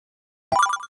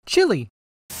Chili.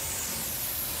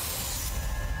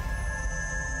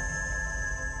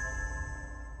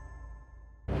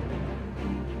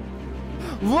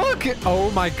 Look!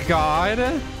 Oh my god.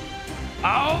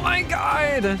 Oh my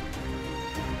god.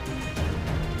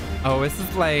 Oh, this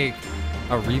is like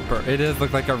a Reaper. It does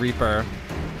look like a Reaper.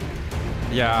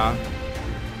 Yeah.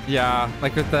 Yeah,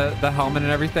 like with the helmet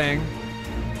and everything.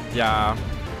 Yeah.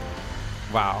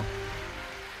 Wow.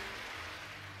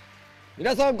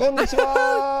 皆さんこんにち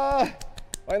は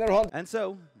And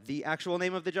so, the actual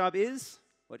name of the job is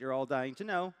what you're all dying to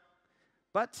know.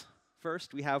 But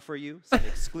first, we have for you some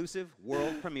exclusive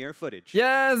world premiere footage.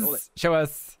 Yes! Show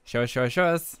us. Show us, show us, show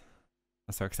us.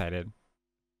 I'm so excited.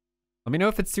 Let me know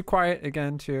if it's too quiet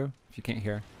again, too, if you can't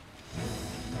hear.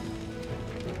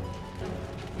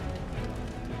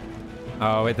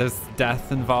 Oh, wait, there's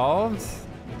death involved?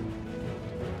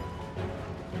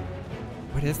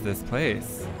 What is this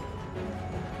place?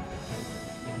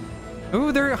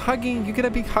 Ooh, they're hugging. You're gonna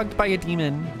be hugged by a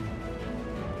demon.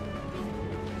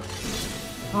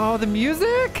 Oh, the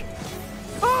music!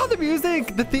 Oh, the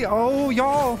music! Oh,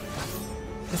 y'all!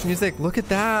 This music, look at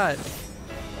that!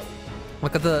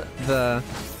 Look at the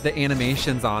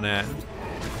animations on it.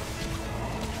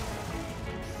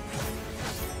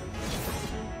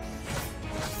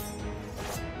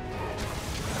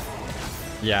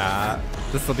 Yeah,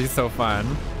 this will be so fun.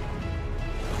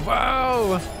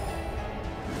 Whoa!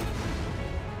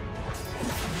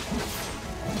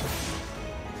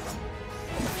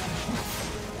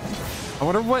 I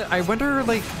wonder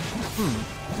like,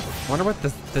 I wonder what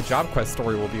the job quest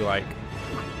story will be like.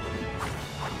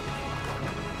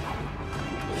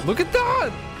 Look at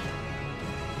that!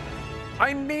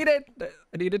 I need it!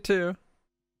 I need it too.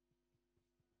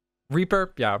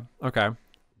 Reaper, yeah, okay.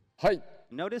 Hi.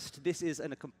 Noticed this is a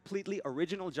completely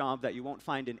original job that you won't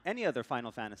find in any other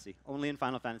Final Fantasy, only in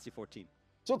Final Fantasy XIV.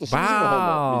 ちょっと CG の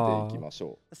方も見ていきまし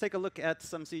ょ Let's take a look at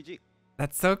some CG.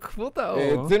 That's so cool う。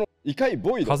 though. ゼロ異界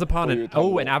ボイド Calls upon という an 単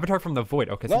語 an avatar from the void.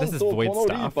 Okay, so なん this is とこ void の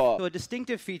リー stuff. パ So a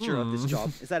distinctive feature of this job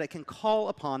is that it can call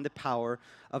upon the power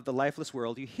of the lifeless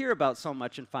world you hear about so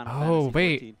much in Final Oh, Fantasy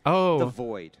wait. XIV, Oh. the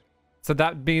void. So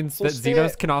that means that そして、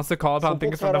 Xenos can also call upon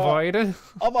things from the そこから void?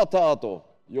 アバターと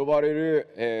呼ばれ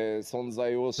る、存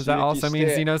在を Does 刺 that 激 also し mean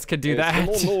て、 Xenos could do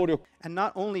that? その能力 And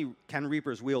not only can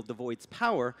Reapers wield the void's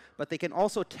power, but they can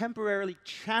also temporarily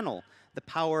channel the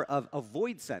power of a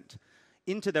void scent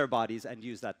into their bodies and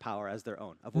use that power as their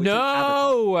own. A void scent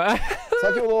avatar. No!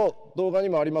 先ほど動画に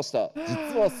もありました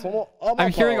実はそのアバタ I'm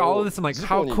hearing ー all を of this. I'm like, 自己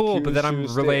how に cool, but then I'm 吸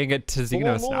収 relaying して it to そ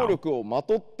の Xenos 能 now. 力をま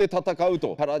とって戦う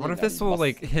とキャラ I に wonder な if りま this す will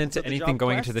like hint So at the anything job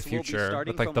going into the quests will be future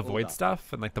starting with like the from void Ulda.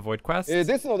 stuff and like the void quests.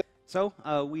 ですので So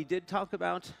we did talk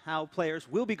about how players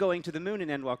will be going to the moon in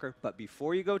Endwalker, but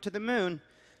before you go to the moon,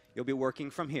 you'll be working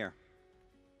from here.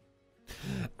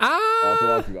 アート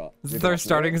ワ Ah! ークが This 出 is て our ます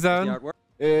ね starting The zone. artwork.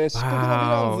 漆黒のヴィ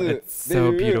ランズ Wow, で it's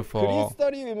so いう beautiful. クリスタ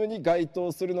リウムに該当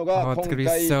するの Oh, が it's 今 gonna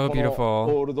回 be so この beautiful.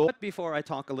 ホールド But before I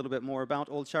talk a little bit more about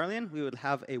Old Sharlayan, we would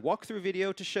have a walkthrough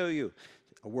video to show you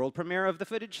a world premiere of the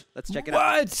footage. Let's check it out.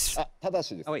 What? あただ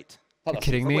しです Oh, wait. ただ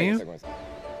し You're kidding ごめん me? なさいごめんなさい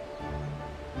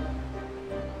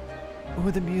Oh,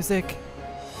 the music.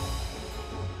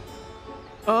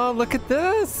 Oh, look at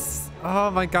this.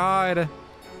 Oh my god.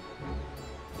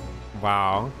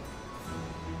 Wow.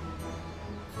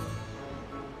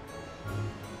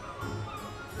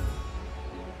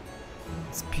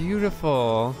 It's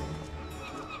beautiful.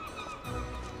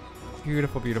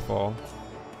 Beautiful, beautiful.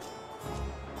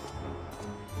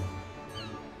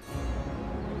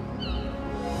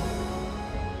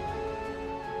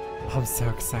 I'm so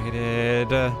excited.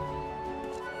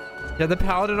 Yeah, the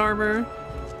paladin armor.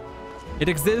 It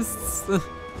exists.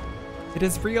 It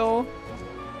is real.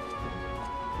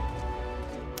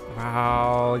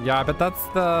 Wow. Yeah, but that's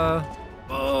the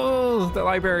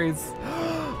libraries.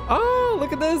 Oh,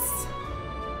 look at this.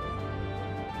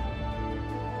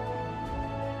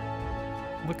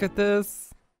 Look at this.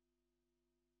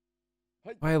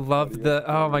 I love the,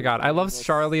 oh my god, I love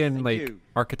Sharlayan like you.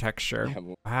 architecture.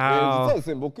 実は Wow. です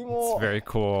ね僕 It's も very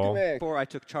含 cool. め Before I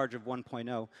took charge of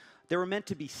 1.0, there were meant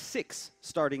to be 6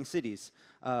 starting cities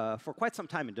for quite some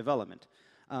time in development.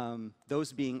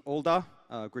 Those being Ulda,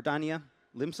 Gridania,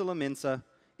 Limsala Minsa,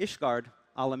 Ishgard,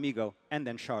 Alamigo, and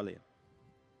then Sharlayan.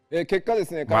 結果で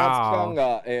すね開発期間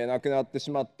が、なくなってし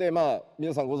まってまあ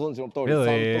皆さんご存知の通り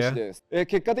Really? 3都市です、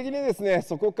結果的にですね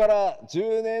そこから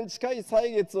10年近い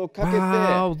歳月をかけて、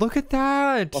 Wow, look at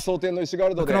that. まあ、蒼天の石ガ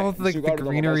ルド Look で at all the, 石 like, ガ the ル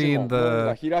ドの greenery 橋 and も門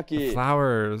the, が開 the き、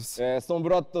 flowers. ストーンブ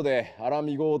ラッドでアラ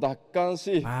ミゴを奪還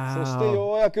し、 Wow. そして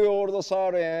ようやくオールドシャ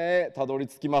ーレンへたどり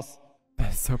着きます。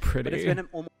 That's so But it's pretty. been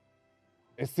almost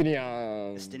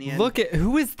Estinian. Look at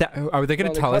who is that? Are they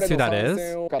going to tell us who that is?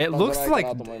 It looks like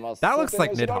that looks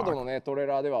like Nidhogg.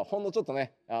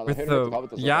 With the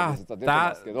yeah,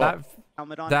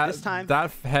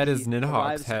 that head is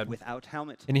Nidhogg's head, without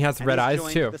helmet, and he has red eyes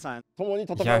too.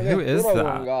 Yeah, who is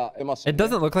that? It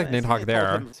doesn't look like Nidhogg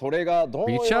there.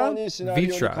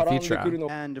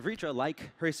 Vitra. And Vitra, like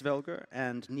Hraesvelgr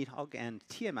and Nidhogg and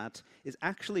Tiamat, is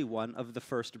actually one of the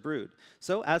first brood.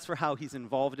 So as for how he's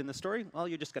involved in the story, well,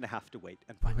 you're just going to have to wait.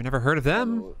 And we never heard of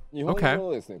them. Okay.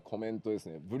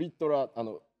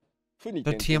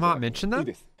 Did Tiamat mention them?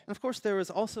 And of course, there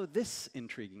is also this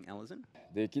intriguing Elezen.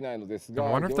 I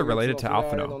wonder if they're related to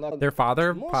Alphinaud. Their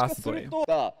father? Possibly.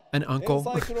 An uncle?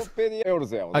 A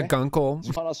gunkle?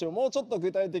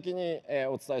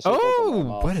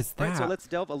 Oh, what is that? Right, so let's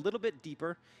delve a little bit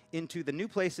deeper into the new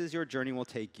places your journey will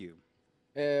take you.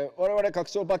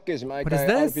 What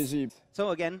is this?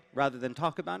 So again, rather than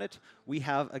talk about it, we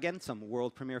have, again, some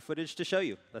world premiere footage to show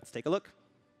you. Let's take a look.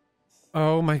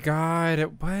 Oh my god,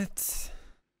 what?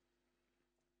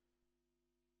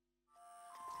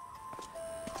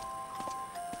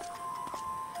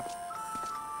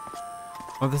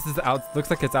 Oh, this is out. Looks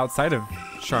like it's outside of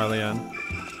Sharlayan.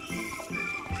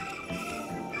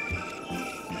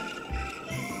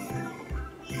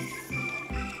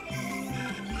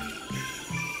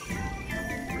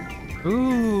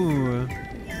 Ooh.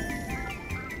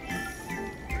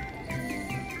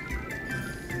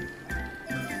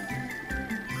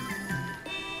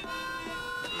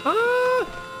 Ah!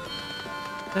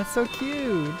 That's so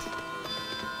cute.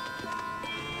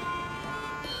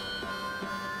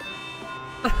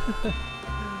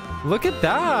 Look at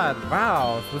that.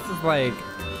 Wow. This is like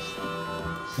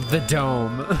the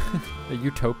dome. A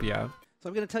utopia. So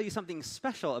I'm going to tell you something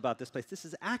special about this place. This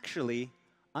is actually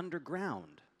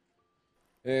underground.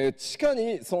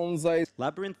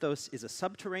 Labyrinthos is a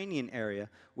subterranean area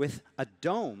with a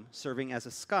dome serving as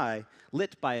a sky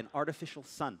lit by an artificial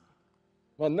sun.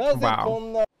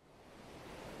 Wow.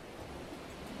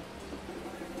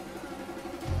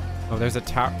 Oh, there's a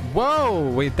tower.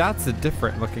 Whoa! Wait, that's a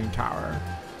different looking tower.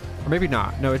 Or maybe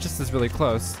not. No, it just is really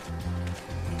close.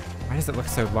 Why does it look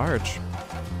so large?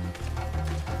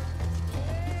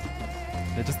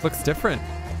 It just looks different.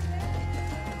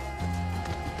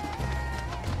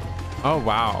 Oh,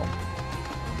 wow.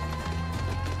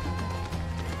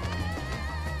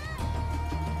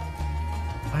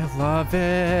 I love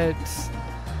it.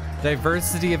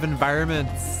 Diversity of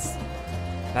environments.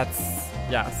 That's,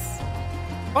 yes.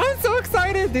 Oh, I'm so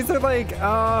excited. These are like, look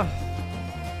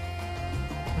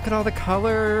at all the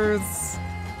colors.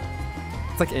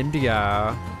 It's like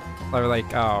India or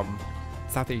like,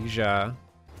 South Asia.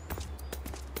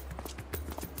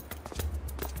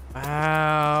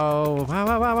 Wow. Wow,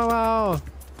 wow, wow, wow, wow.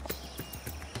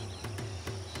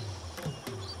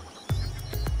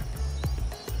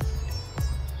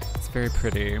 It's very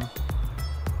pretty.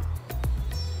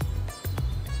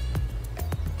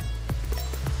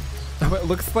 Oh, it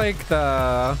looks like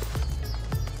the...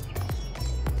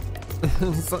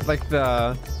 like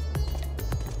the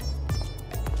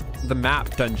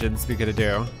map dungeons we gotta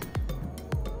do.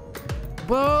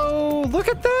 Whoa, look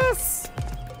at this!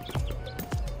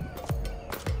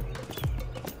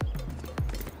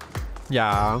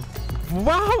 Yeah.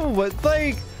 Wow, it's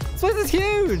like, this place is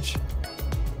huge!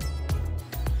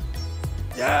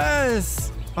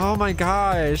 Yes! Oh my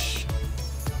gosh.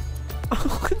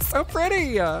 Oh, it's so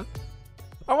pretty! I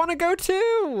want to go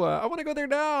too! I want to go there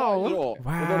now!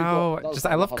 Wow,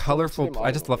 I love colorful,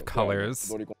 I just love colors.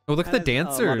 Oh, look at the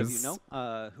dancers! A lot of you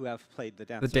know, who have played the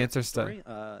dancer stuff.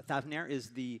 Thavnair is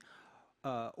the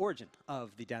origin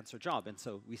of the dancer job, and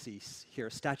so we see here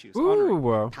statues Ooh.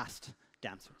 honoring past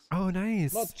dancers. Oh,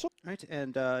 nice. Right,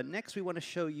 and next we want to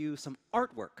show you some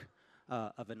artwork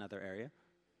of another area.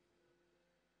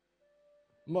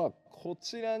 まあこ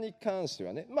ちらに関して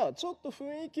はね、まあちょっと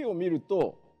雰囲気を見る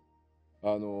と、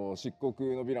漆黒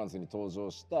のヴィランズに登場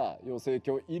した妖精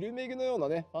教イルメグのような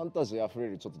ね、ファンタジーあふれ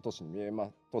るちょっと都市に見えま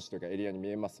す、都市というかエリアに見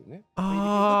えますよね。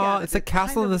Oh, it's a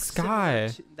castle in the sky.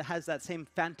 That has that same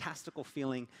fantastical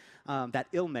feeling that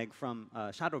Ilmeg from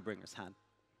Shadowbringers had.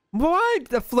 What?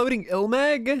 The floating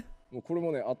Ilmeg? もうこれ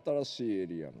もね、新しいエ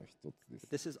リアの一つです。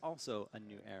This is also a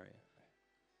new area.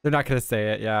 They're not gonna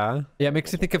say it, yeah. Yeah, it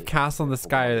makes me think of Castle in the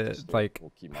Sky, like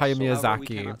Hayao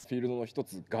Miyazaki.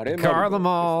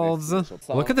 Garlemald's.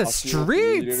 Look at the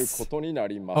streets!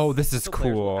 Oh, this is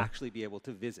cool.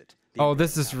 Oh,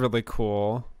 this is really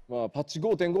cool. Like, oh,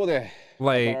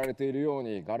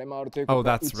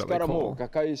 that's really cool.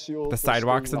 The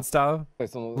sidewalks and stuff.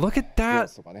 Look at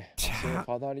that.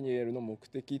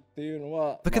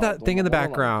 Look at that thing in the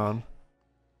background.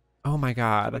 Oh my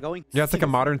god. we're going Yeah, it's like a citizen.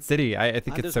 modern city. I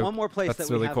think it's There's so one more place that's that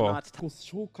we really have cool. not. こう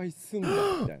紹介すんだ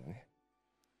みたいなね。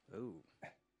 Ooh.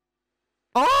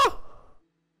 Oh!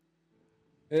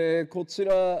 こち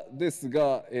らです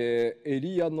が、エ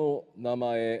リアの名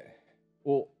前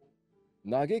を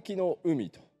嘆きの海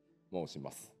と申し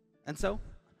ます。 And so,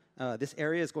 this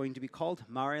area is going to be called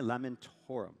Mare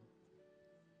Lamentorum.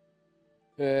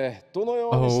 どのよ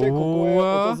うにしてここへ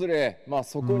訪れ、まあ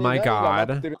そこに何が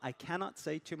待ってる。 I cannot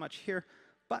say too much here,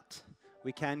 but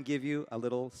we can give you a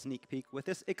little sneak peek with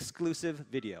this exclusive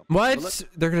video. What? So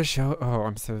They're gonna show. Oh,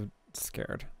 I'm so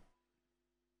scared.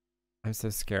 I'm so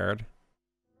scared.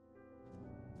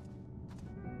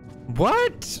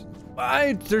 What?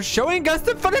 What? They're showing us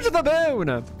the footage of the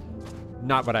moon.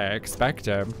 Not what I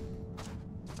expected.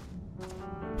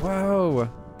 Whoa.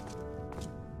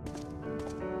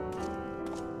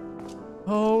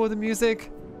 Oh, the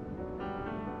music.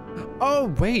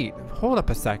 Oh, wait. Hold up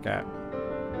a second.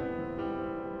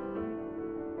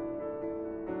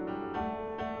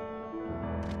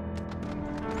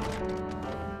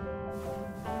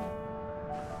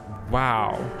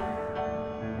 Wow.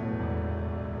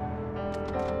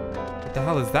 What the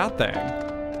hell is that thing?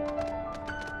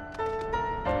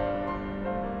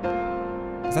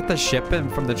 Is that the ship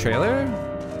from the trailer?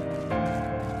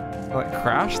 Like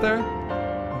crashed there?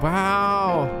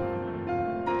 Wow.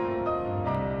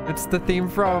 It's the theme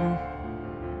from.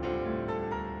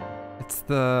 It's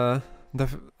the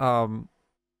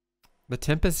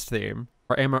Tempest theme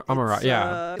or Amarat.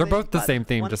 Yeah, they're both the same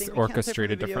theme, just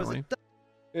orchestrated differently.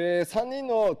 3人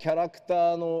のキャラク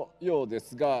ターのようで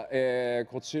すが、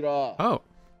こちら。 Oh.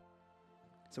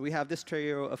 So we have this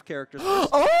trio of characters.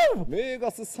 Oh! メ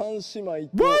ガス三姉妹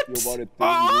と呼ばれてい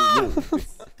るようで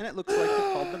す。 And it looks like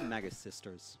they're called the Magus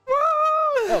sisters.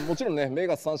 もちろんね、メ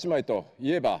ガス三姉妹と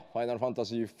いえば、ファイナルファンタ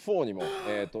ジー4にも、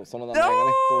その名前がね、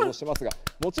登場してますが、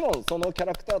もちろんそのキャ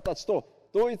ラクターたちと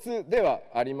同一では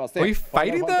ありません。 Are we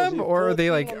fighting them or are they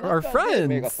like our friends?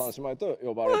 メガス三姉妹と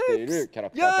呼ばれているキャラ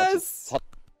クターたち。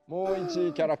もう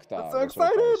1キャラクターを紹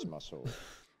介しましょう。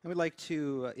 And we'd like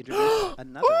to introduce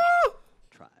another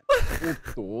tribe.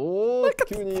 おっと、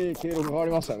急に経路が変わ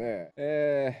りましたね。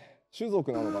種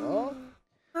族なのかな？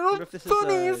 What if this is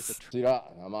a こちら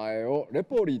名前をレ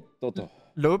ポリットと。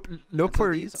 So these are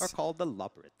Loporits. called the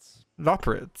Loporits.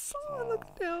 Loporits. Oh, look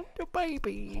down, the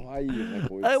baby. 可愛いよね、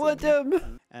こいつ。 I want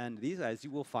them. And these guys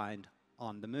you will find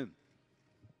on the moon.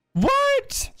 What?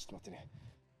 ちょっと待ってね。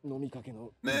飲みかけ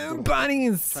の。 Moon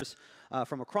bunnies.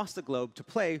 From across the globe to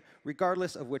play,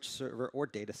 regardless of which server or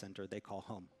data center they call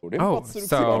home. 連 Oh, 発する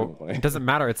癖があるの so かね it。doesn't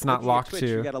matter. It's not Looking at locked Twitch, we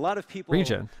to got a lot of people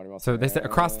region. So they say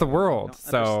across the world.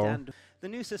 So understand. The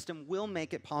new system will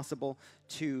make it possible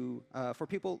to for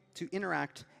people to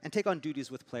interact and take on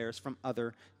duties with players from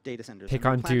other data centers. take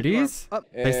And we on plan to do our- duties. Oh,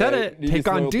 They said it. リリー Take ス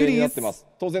の on 予定になって duties. ます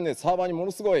当然ね、サーバーにも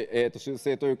のすごい、修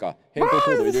正というか変更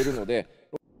コードを入れるので、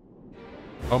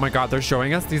 Oh my God, they're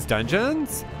showing us these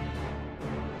dungeons.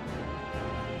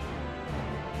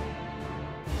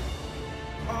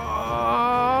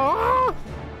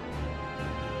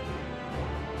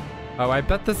 Oh, I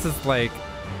bet this is like,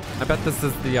 I bet this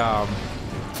is the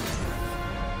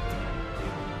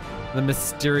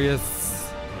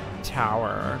mysterious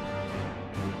tower.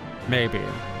 Maybe,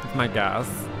 that's my guess.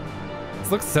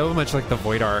 This looks so much like the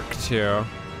Void Ark too.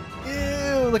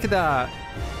 Ew, look at that.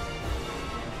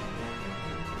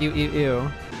 Ew, ew,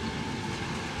 ew.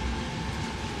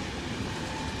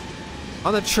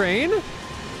 On the train?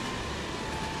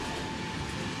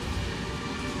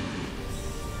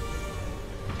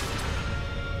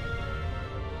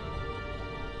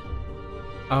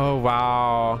 Oh,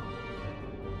 wow.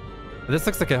 This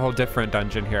looks like a whole different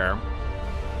dungeon here.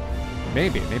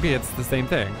 Maybe it's the same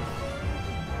thing.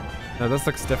 No, this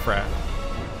looks different.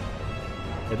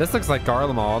 Yeah, this looks like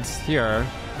Garlemald here.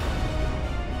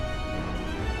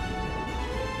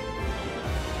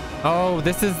 Oh,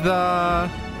 this is the...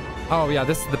 Oh, yeah,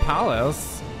 this is the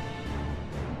palace.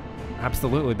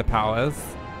 Absolutely the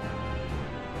palace.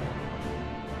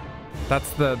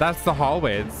 That's the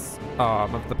hallways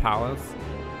of the palace.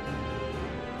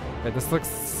 Okay, this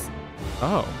looks...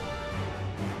 Oh.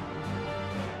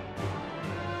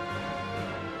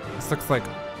 This looks like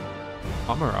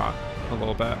Amarat a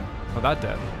little bit. Oh, that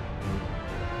did.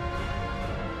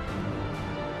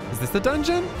 Is this a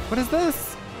dungeon? What is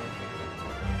this?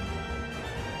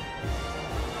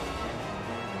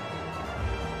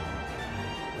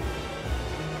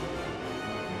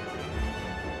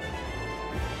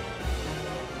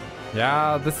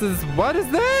 Yeah, this is... What is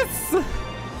this?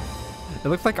 It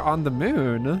looks like on the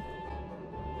moon.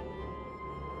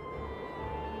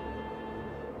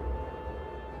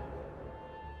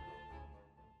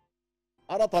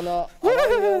 新たなアラ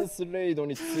イアンスレイド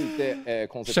について、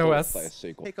コンセプトをお伝えして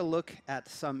いこう。Take a look at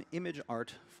some image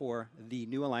art for the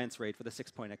new alliance raid for the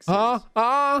 6.x Oh!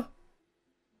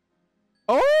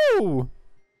 Oh,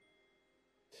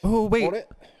 あ wait. れ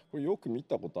これよく見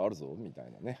たことあるぞみた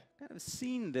いなね。I've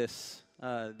seen these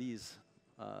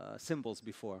symbols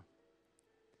before.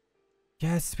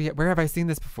 Yes, where have I seen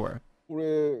this before? こ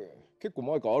れ結構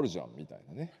前からあるじゃんみたい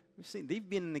なね。They've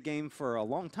been in the game for a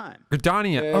long time.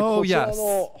 Gridania. Oh, こちら yes.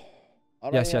 のア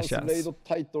ライアンス yes. レイド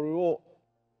タイトルを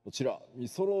こちらミ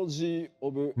ソロジー・オ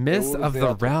ブ・ Myths of the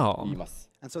と言い Realm. ます。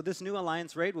 And so this new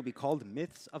alliance raid will be called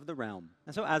Myths of the Realm.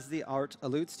 And so as the art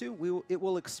alludes to, it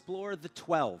will explore the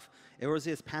 12,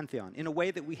 Erosia's pantheon, in a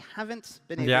way that we haven't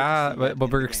been able Yeah, to see yet but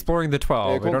in we're the game. exploring the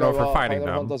 12. We don't know if we're fighting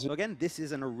them. So again, this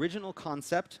is an original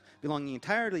concept belonging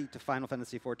entirely to Final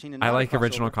Fantasy XIV. And I not a like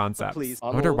original crossover, but concepts. please.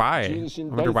 I wonder why. I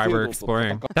wonder why we're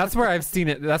exploring. That's where I've seen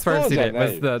it. That's where I've seen it.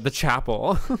 Was the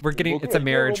chapel. We're getting. It's a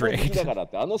marriage raid.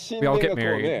 We all get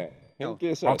married.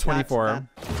 All 24.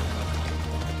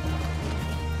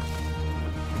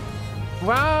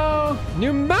 Wow!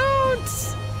 New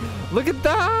mounts! Look at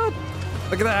that!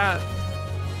 Look at that!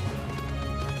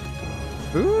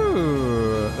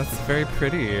 Ooh, that's very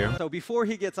pretty. So before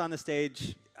he gets on the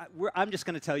stage, I'm just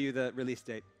going to tell you the release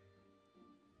date.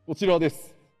 こちらで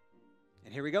す。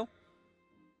 And here we go.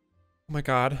 Oh my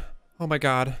god. Oh my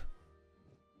god.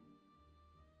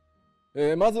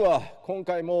 まずは今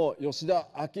回も吉田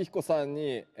明彦さん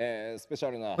に、スペシャ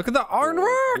ルな Look at the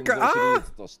artwork! 群像シリー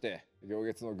ズとして両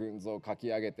月の群像を書き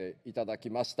上げていただき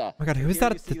ました。 Oh my god, who's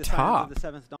that at the top?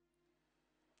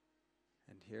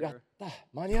 やった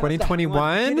間に合った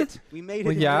 2021? We made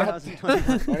Well, it in yeah.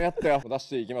 2021. 間に合ったよ。出し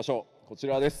ていきましょう。こち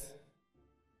らです。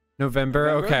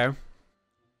 November, okay.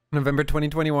 November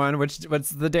 2021.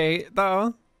 What's the date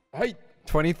though? はい。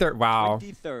 23rd. Wow.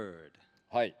 23rd.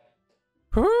 はい。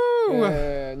Woo!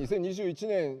 2021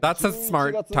年 That's a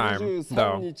smart time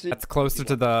though. That's closer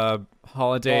to the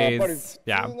holidays.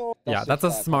 Yeah. Yeah, that's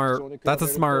a smart,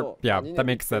 yeah, that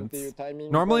makes sense.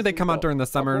 Normally they come out during the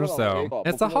summer, so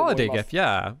it's a holiday gift.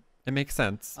 Yeah, it makes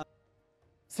sense.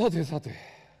 さてさて。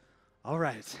 All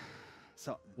right.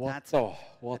 So 終わっ that's たわ。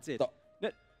終わっ that's it. た。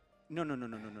 No. No.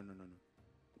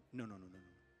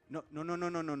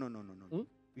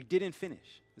 We didn't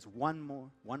finish. There's one more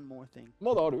thing.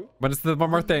 まだある？ What is the one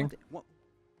more thing?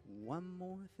 One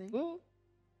more thing.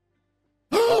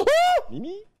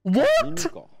 耳？ What? 耳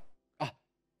か。あ、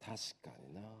確か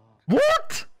にな。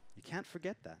 What? You can't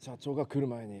forget that. 社長が来る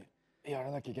前にや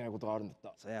らなきゃいけないことがあるんだっ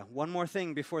た。 So yeah, one more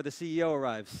thing before the CEO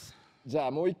arrives. じゃ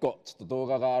あもう一個ちょっと動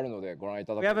画があるのでご覧い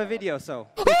ただ We こう have か a な。 video, so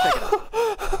please check it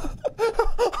out.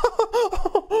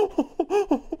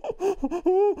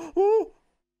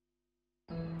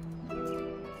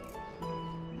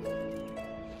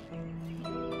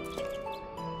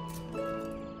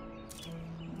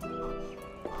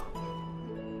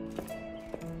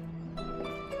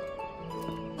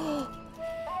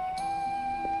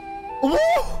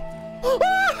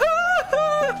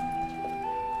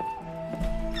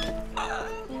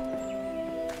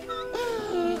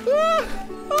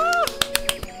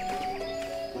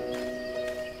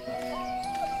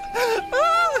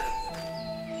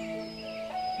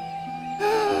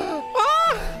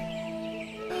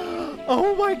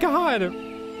 Oh my god! Oh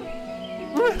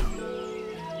my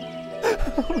god!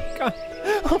 Oh my god!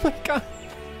 Oh my god!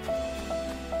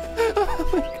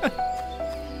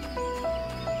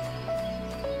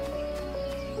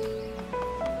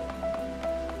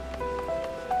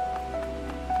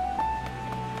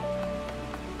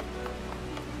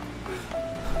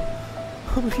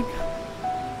 Oh my god!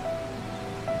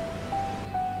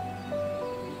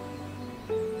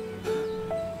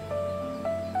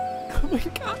 Oh my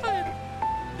god!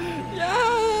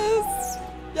 Yes!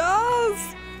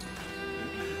 Yes!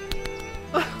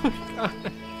 Oh my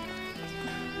god!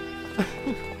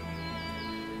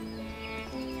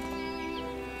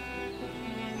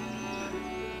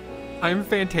 I'm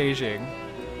fantasing.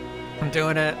 I'm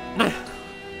doing it.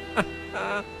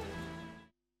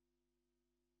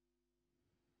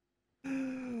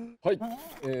 はい。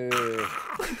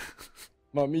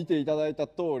まあ見ていただいた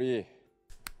通り、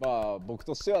まあ僕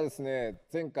としてはですね、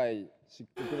前回漆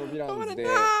黒のヴィランズで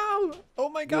Oh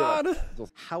my god!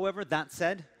 However, that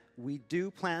said, we do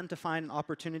plan to find an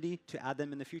opportunity to add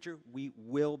them in the future. We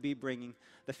will be bringing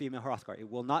the female Hrothgar. It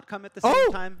will not come at the same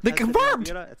Oh, time they as the confirmed!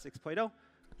 VIERA at 6.0.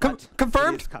 Com- but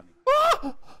confirmed? It is coming.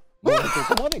 もう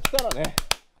ここまで来たらね。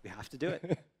 We have to do it.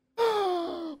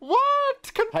 What?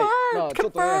 はい。まあ Confirmed! ちょ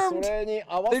っとね、そ Confirmed! れに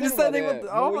合わせ They る just ま said they で would.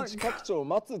 Oh もう my 一拡張を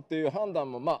待つっていう判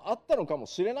断もまああったのかも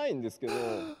しれないんですけど、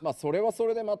まあそれはそ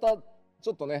れでまたち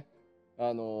ょっとね、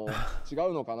違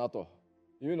うのかなと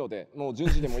いうので、もう順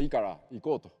次でもいいから行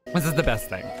こうと。This is the best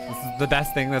thing. This is the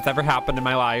best thing that's ever happened in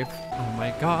my life. Oh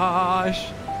my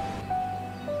gosh.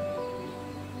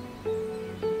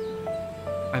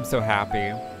 I'm so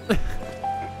happy.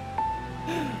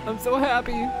 I'm so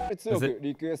happy. Is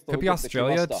it, could be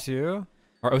Australia too?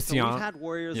 Or So we've Oceania? had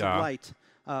Warriors Yeah. of Light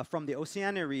from the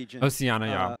Oceania region.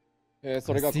 Oceania, yeah.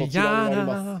 それがこちらになり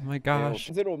ます。 Oceania, oh my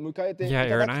gosh. ゼロを迎えてい Yeah,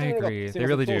 ただ Aaron, くと I いうのが agree. す They いま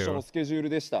せん really 当初 do. のスケジュール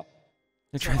でした。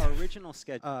 They So tried- our original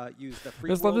schedule used the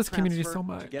free I just love world this community transfer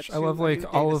so to get much. I to love a like new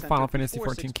all data of Final center Fantasy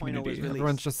before 14 6.0 was community. released.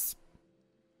 Everyone's just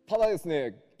ただです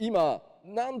ね、今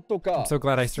なんとか I'm so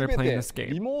glad I started 全 playing て this game.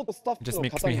 リモートスタッ It just フの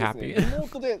makes 方 me にです happy. ね、リモ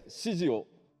ートで指示を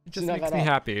It し just なが makes me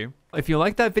ら。 happy. If you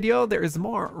like that video, there is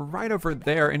more right over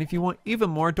there. And if you want even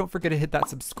more, don't forget to hit that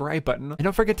subscribe button. And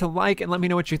don't forget to like and let me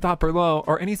know what you thought below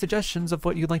or any suggestions of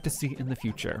what you'd like to see in the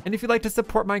future. And if you'd like to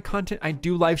support my content, I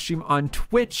do live stream on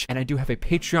Twitch and I do have a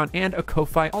Patreon and a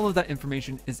Ko-Fi. All of that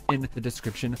information is in the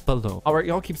description below. All right,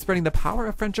 y'all, keep spreading the power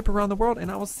of friendship around the world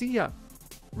and I will see ya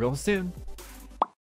real soon.